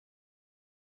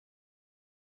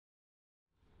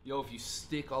Yo, if you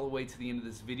stick all the way to the end of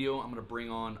this video, I'm gonna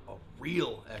bring on a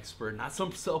real expert, not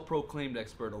some self-proclaimed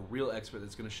expert, a real expert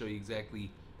that's gonna show you exactly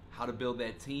how to build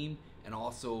that team and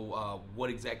also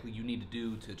what exactly you need to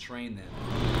do to train them.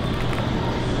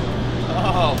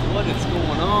 Oh, what is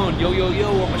going on? Yo,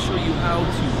 I'm gonna show you how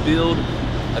to build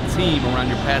a team around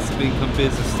your passive income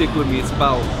business. Stick with me, it's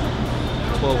about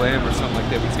 12 a.m. or something like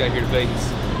that. We just got here to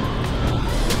Vegas.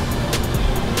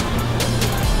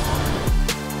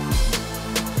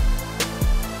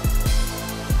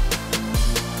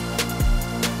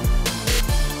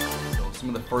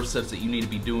 First steps that you need to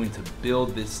be doing to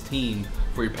build this team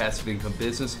for your passive income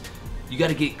business. You got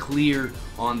to get clear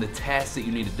on the tasks that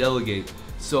you need to delegate.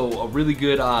 So a really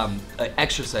good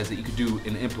exercise that you could do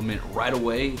and implement right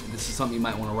away, this is something you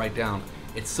might want to write down.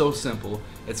 It's so simple.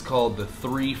 It's called the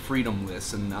 3 freedom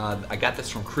list, and I got this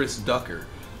from Chris Ducker,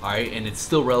 all right, and it's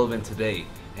still relevant today,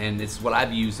 and it's what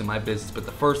I've used in my business. But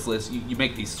the first list, you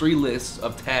make these 3 lists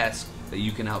of tasks that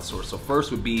you can outsource. So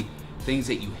first would be things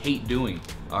that you hate doing,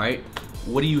 all right?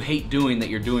 What do you hate doing that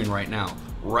you're doing right now?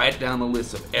 Write down the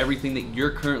list of everything that you're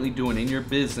currently doing in your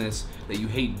business that you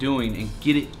hate doing and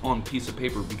get it on a piece of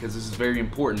paper, because this is very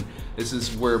important. This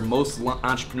is where most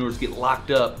entrepreneurs get locked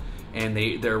up, and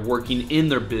they're working in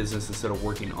their business instead of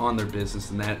working on their business,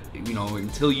 and that, you know,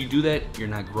 until you do that, you're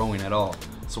not growing at all.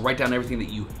 So write down everything that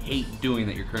you hate doing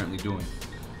that you're currently doing.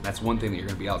 That's one thing that you're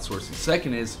gonna be outsourcing.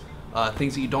 Second is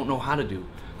things that you don't know how to do.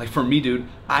 Like for me, dude,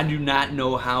 I do not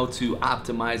know how to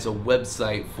optimize a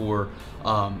website for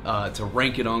to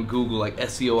rank it on Google, like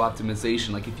SEO optimization.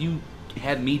 Like if you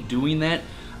had me doing that,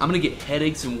 I'm gonna get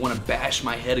headaches and want to bash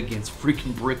my head against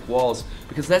freaking brick walls,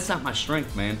 because that's not my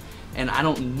strength, man. And I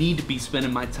don't need to be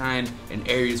spending my time in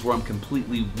areas where I'm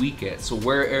completely weak at. So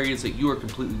where are areas that you are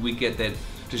completely weak at that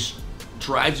just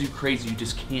drives you crazy, you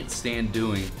just can't stand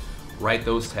doing? Write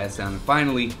those tasks down. And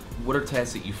finally, what are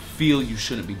tasks that you feel you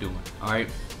shouldn't be doing? All right,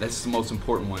 that's the most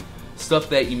important one. Stuff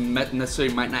that you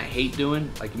necessarily might not hate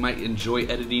doing, like you might enjoy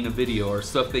editing a video, or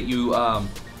stuff that you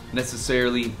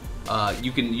necessarily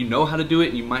you know how to do it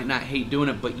and you might not hate doing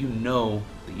it, but you know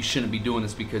that you shouldn't be doing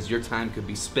this because your time could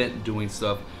be spent doing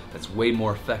stuff that's way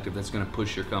more effective, that's going to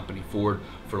push your company forward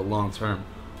for the long term.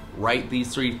 Write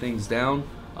these 3 things down.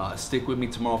 Stick with me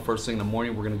tomorrow first thing in the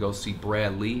morning. We're going to go see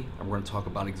Brad Lee, and we're going to talk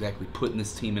about exactly putting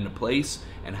this team into place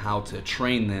and how to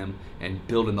train them and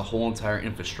building the whole entire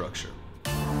infrastructure.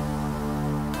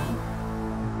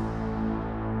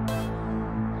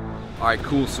 All right,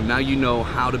 cool. So now you know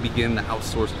how to begin the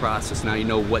outsource process. Now you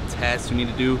know what tasks you need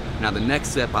to do. Now the next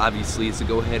step, obviously, is to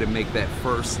go ahead and make that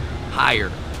first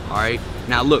hire. All right.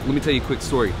 Now look, let me tell you a quick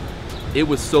story. It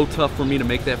was so tough for me to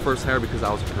make that first hire because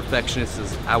I was a perfectionist.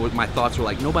 My thoughts were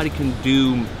like, nobody can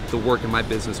do the work in my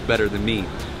business better than me.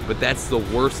 But that's the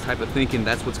worst type of thinking.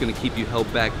 That's what's going to keep you held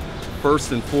back.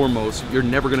 First and foremost, you're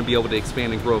never going to be able to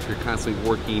expand and grow if you're constantly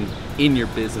working in your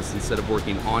business instead of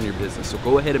working on your business. So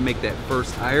go ahead and make that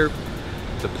first hire.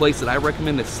 The place that I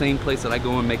recommend, the same place that I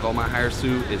go and make all my hires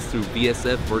through, is through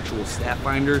VSF Virtual Staff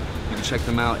Finder. You can check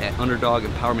them out at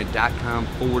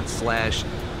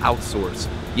underdogempowerment.com/outsource.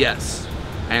 Yes,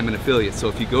 I am an affiliate, so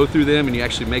if you go through them and you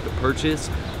actually make a purchase,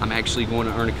 I'm actually going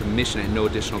to earn a commission at no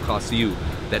additional cost to you.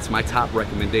 That's my top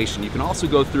recommendation. You can also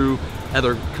go through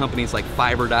other companies like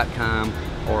Fiverr.com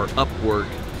or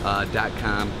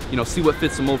Upwork.com. You know, see what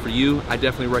fits the mold for you. I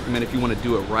definitely recommend, if you want to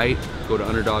do it right, go to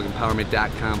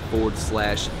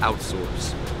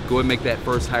underdogempowerment.com/outsource. Go ahead and make that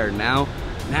first hire now.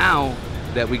 Now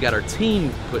that we got our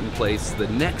team put in place, the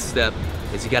next step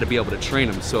is you got to be able to train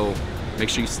them. So make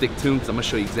sure you stick tuned, because I'm going to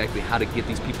show you exactly how to get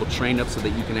these people trained up so that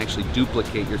you can actually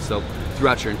duplicate yourself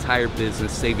throughout your entire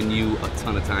business, saving you a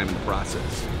ton of time in the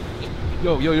process.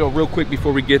 Yo, real quick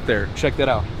before we get there, check that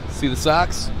out. See the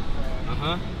socks?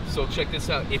 So check this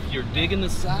out. If you're digging the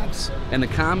socks and the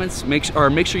comments, make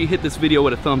sure you hit this video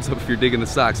with a thumbs up if you're digging the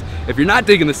socks. If you're not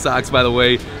digging the socks, by the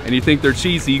way, and you think they're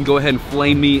cheesy, you can go ahead and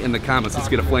flame me in the comments. Let's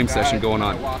get a flame session going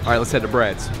on. All right, let's head to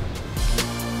Brad's.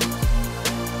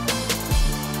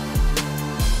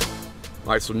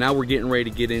 All right, so now we're getting ready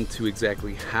to get into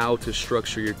exactly how to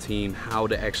structure your team, how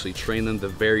to actually train them, the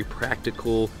very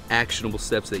practical, actionable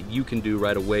steps that you can do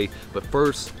right away. But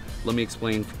first, let me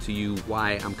explain to you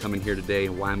why I'm coming here today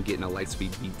and why I'm getting a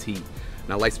Lightspeed VT.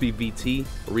 Now, Lightspeed VT,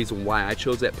 the reason why I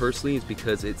chose that personally is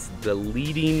because it's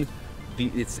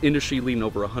it's industry leading.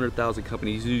 Over 100,000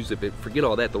 companies use it. But forget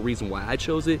all that. The reason why I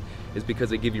chose it is because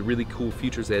they give you really cool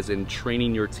features, as in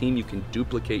training your team. You can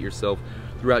duplicate yourself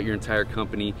throughout your entire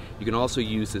company. You can also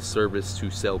use this service to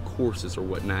sell courses or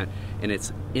whatnot, and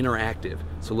it's interactive.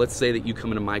 So let's say that you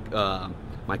come into my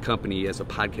company as a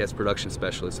podcast production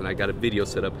specialist, and I got a video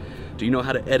set up. Do you know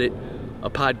how to edit a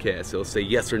podcast. It'll say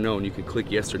yes or no, and you can click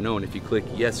yes or no, and if you click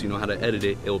yes, you know how to edit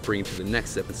it, it'll bring you to the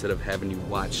next step instead of having you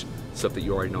watch stuff that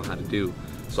you already know how to do.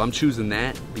 So I'm choosing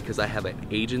that because I have an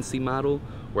agency model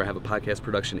where I have a podcast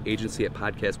production agency at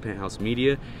Podcast Penthouse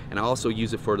Media, and I also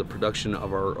use it for the production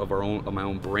of my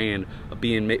own brand, of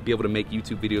be able to make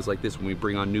YouTube videos like this when we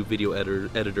bring on new video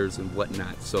editors and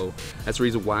whatnot. So that's the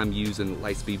reason why I'm using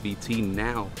Lightspeed VT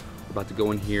now. We're about to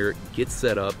go in here, get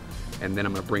set up, and then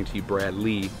I'm going to bring to you Brad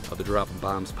Lee of the Dropping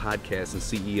Bombs podcast and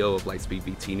CEO of Lightspeed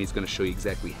VT, and he's going to show you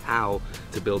exactly how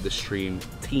to build this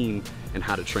team and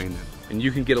how to train them. And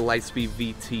you can get a Lightspeed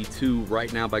VT2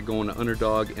 right now by going to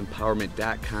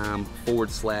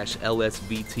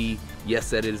underdogempowerment.com/LSVT. Yes,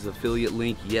 that is an affiliate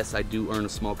link. Yes, I do earn a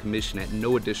small commission at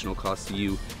no additional cost to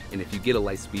you. And if you get a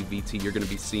Lightspeed VT, you're going to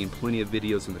be seeing plenty of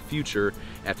videos in the future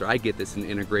after I get this and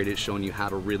integrate it, showing you how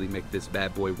to really make this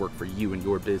bad boy work for you and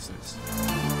your business.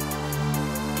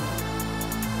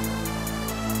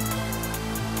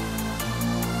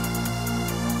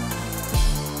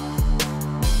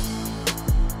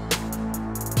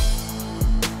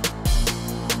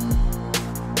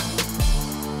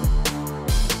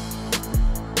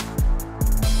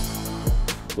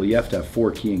 Well, you have to have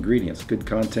 4 key ingredients: good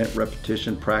content,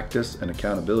 repetition, practice, and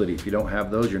accountability. If you don't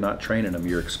have those, you're not training them,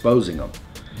 you're exposing them.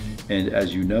 And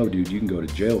as you know, dude, you can go to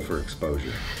jail for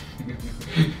exposure.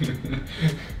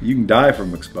 You can die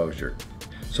from exposure.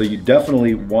 So you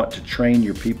definitely want to train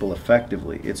your people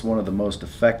effectively. It's one of the most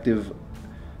effective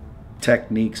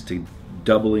techniques to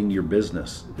doubling your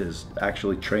business, is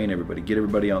actually train everybody, get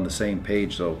everybody on the same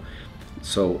page so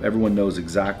everyone knows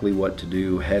exactly what to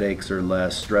do. Headaches are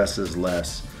less, stress is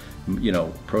less, you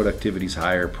know, productivity's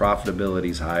higher,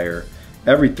 profitability's higher.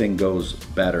 Everything goes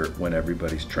better when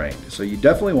everybody's trained. So you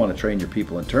definitely want to train your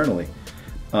people internally.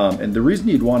 And the reason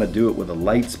you'd want to do it with a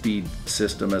Lightspeed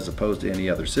system as opposed to any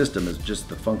other system is just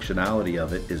the functionality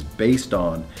of it is based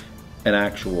on an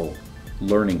actual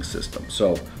learning system.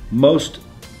 So most,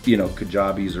 you know,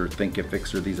 Kajabis or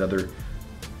Thinkifics or these other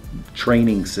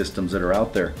training systems that are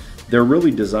out there, they're really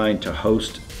designed to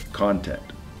host content.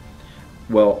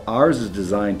 Well, ours is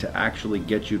designed to actually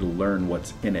get you to learn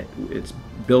what's in it. Its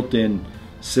built-in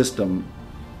system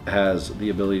has the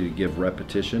ability to give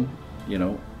repetition, you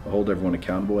know, hold everyone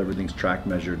accountable. Everything's tracked,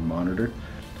 measured, and monitored.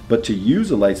 But to use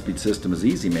a Lightspeed system is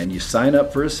easy, man. You sign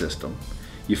up for a system,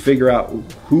 you figure out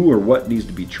who or what needs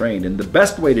to be trained, and the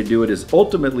best way to do it is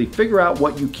ultimately figure out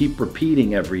what you keep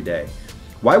repeating every day.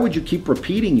 Why would you keep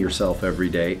repeating yourself every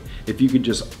day if you could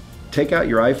just take out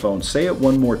your iPhone, say it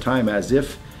one more time as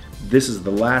if this is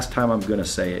the last time I'm going to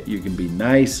say it. You can be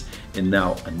nice, and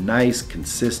now a nice,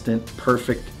 consistent,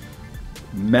 perfect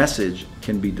message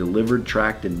can be delivered,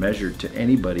 tracked, and measured to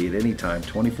anybody at any time,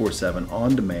 24/7,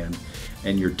 on demand,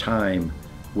 and your time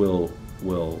will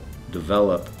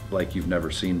develop like you've never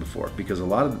seen before. Because a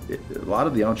lot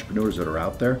of the entrepreneurs that are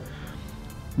out there,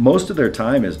 most of their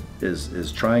time is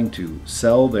trying to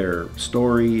sell their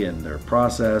story and their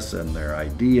process and their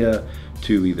idea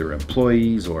to either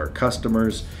employees or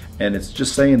customers, and it's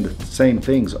just saying the same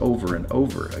things over and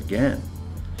over again.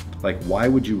 Like, why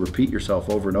would you repeat yourself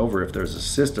over and over if there's a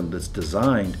system that's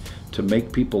designed to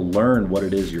make people learn what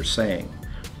it is you're saying?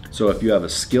 So if you have a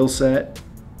skill set,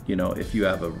 you know, if you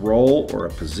have a role or a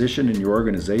position in your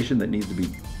organization that needs to be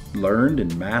learned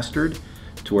and mastered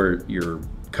to where your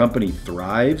company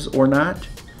thrives or not,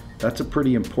 that's a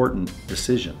pretty important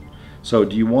decision. So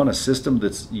do you want a system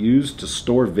that's used to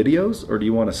store videos, or do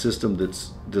you want a system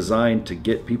that's designed to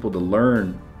get people to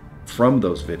learn from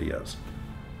those videos?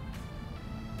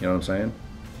 You know what I'm saying?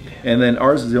 Yeah. And then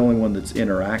ours is the only one that's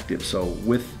interactive. So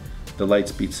with the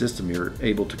Lightspeed system, you're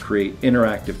able to create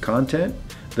interactive content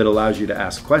that allows you to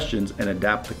ask questions and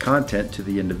adapt the content to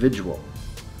the individual,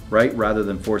 right? Rather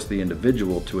than force the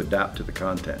individual to adapt to the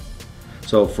content.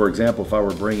 So for example, if I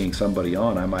were bringing somebody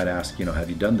on, I might ask, you know, have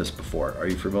you done this before? Are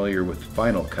you familiar with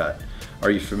Final Cut? Are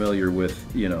you familiar with,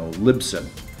 you know, Libsyn?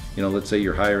 You know, let's say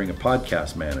you're hiring a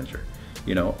podcast manager.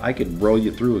 You know, I could roll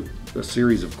you through a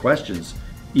series of questions.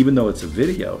 Even though it's a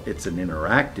video, it's an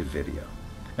interactive video.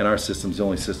 And our system's the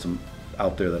only system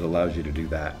out there that allows you to do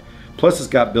that. Plus it's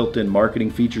got built-in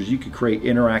marketing features. You could create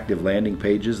interactive landing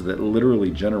pages that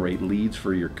literally generate leads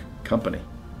for your company.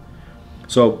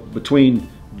 So between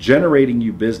generating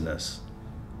you business,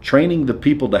 training the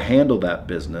people to handle that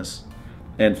business,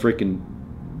 and freaking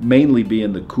mainly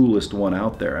being the coolest one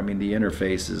out there. I mean, the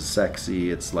interface is sexy.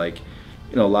 It's like,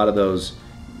 you know, a lot of those,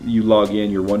 you log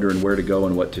in, you're wondering where to go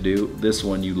and what to do. This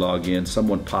one, you log in,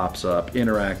 someone pops up,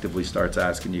 interactively starts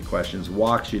asking you questions,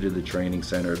 walks you to the training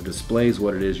center, displays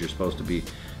what it is you're supposed to be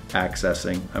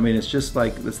accessing. I mean, it's just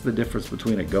like, that's the difference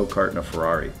between a go-kart and a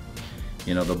Ferrari.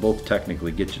 You know, they'll both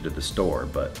technically get you to the store,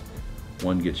 but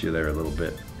one gets you there a little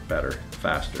bit better,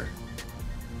 faster,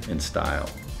 in style.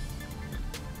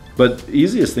 But the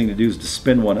easiest thing to do is to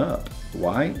spin one up.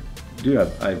 Why? Dude,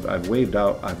 I've waived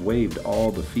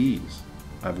all the fees.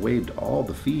 I've waived all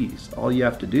the fees. All you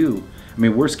have to do, I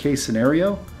mean, worst case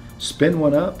scenario, spin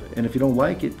one up, and if you don't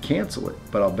like it, cancel it.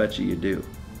 But I'll bet you do.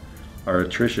 Our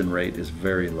attrition rate is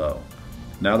very low.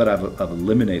 Now that I've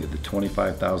eliminated the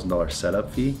 $25,000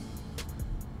 setup fee,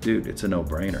 dude, it's a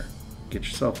no-brainer. Get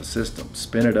yourself a system,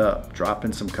 spin it up, drop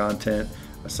in some content,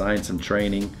 assign some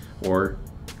training, or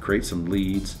create some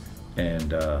leads,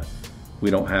 and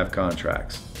we don't have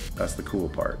contracts. That's the cool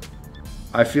part.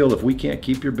 I feel if we can't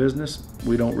keep your business,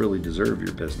 we don't really deserve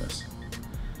your business.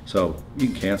 So you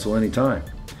can cancel anytime.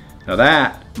 Now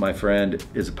that, my friend,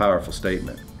 is a powerful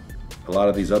statement. A lot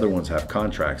of these other ones have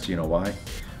contracts. You know why?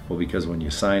 Well, because when you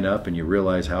sign up and you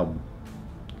realize how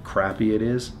crappy it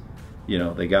is, you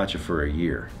know, they got you for a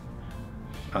year.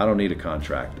 I don't need a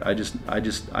contract. I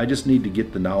just need to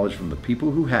get the knowledge from the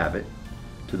people who have it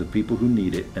to the people who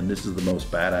need it, and this is the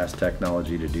most badass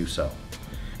technology to do so.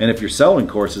 And if you're selling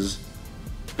courses,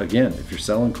 again, if you're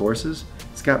selling courses,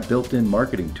 it's got built-in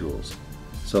marketing tools.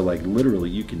 So like literally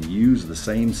you can use the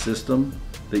same system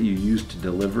that you use to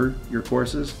deliver your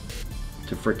courses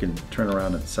to frickin' turn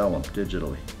around and sell them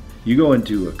digitally. You go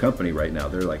into a company right now,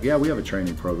 they're like, yeah, we have a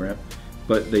training program,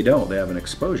 but they don't. They have an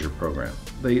exposure program.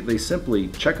 They simply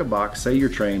check a box, say you're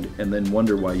trained, and then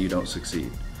wonder why you don't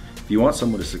succeed. If you want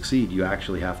someone to succeed, you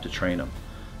actually have to train them.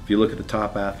 If you look at the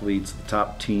top athletes, the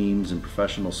top teams in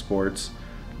professional sports,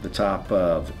 the top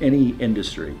of any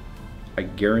industry, I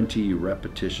guarantee you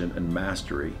repetition and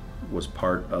mastery was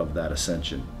part of that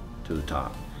ascension to the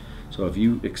top. So if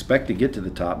you expect to get to the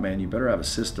top, man, you better have a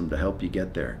system to help you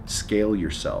get there. Scale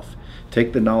yourself.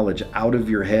 Take the knowledge out of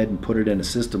your head and put it in a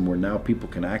system where now people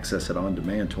can access it on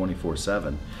demand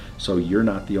 24/7. So you're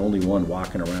not the only one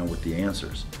walking around with the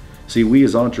answers. See, we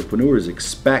as entrepreneurs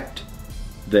expect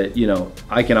that, you know,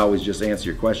 I can always just answer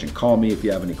your question. Call me if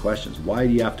you have any questions. Why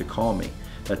do you have to call me?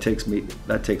 That takes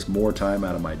more time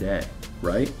out of my day,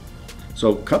 right?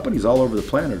 So companies all over the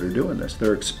planet are doing this.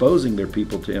 They're exposing their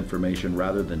people to information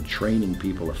rather than training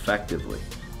people effectively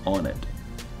on it.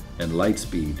 And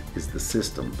Lightspeed is the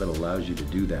system that allows you to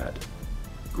do that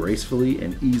gracefully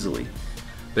and easily.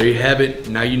 There you have it.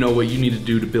 Now you know what you need to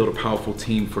do to build a powerful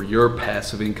team for your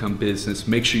passive income business.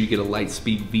 Make sure you get a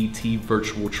Lightspeed VT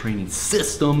virtual training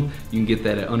system. You can get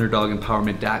that at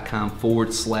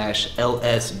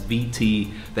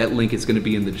underdogempowerment.com/LSVT. That link is going to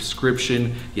be in the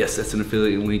description. Yes, that's an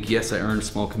affiliate link. Yes, I earn a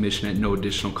small commission at no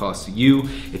additional cost to you.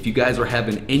 If you guys are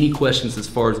having any questions as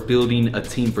far as building a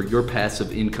team for your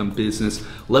passive income business,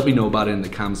 let me know about it in the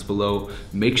comments below.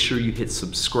 Make sure you hit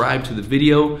subscribe to the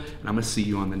video, and I'm going to see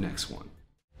you on the next one.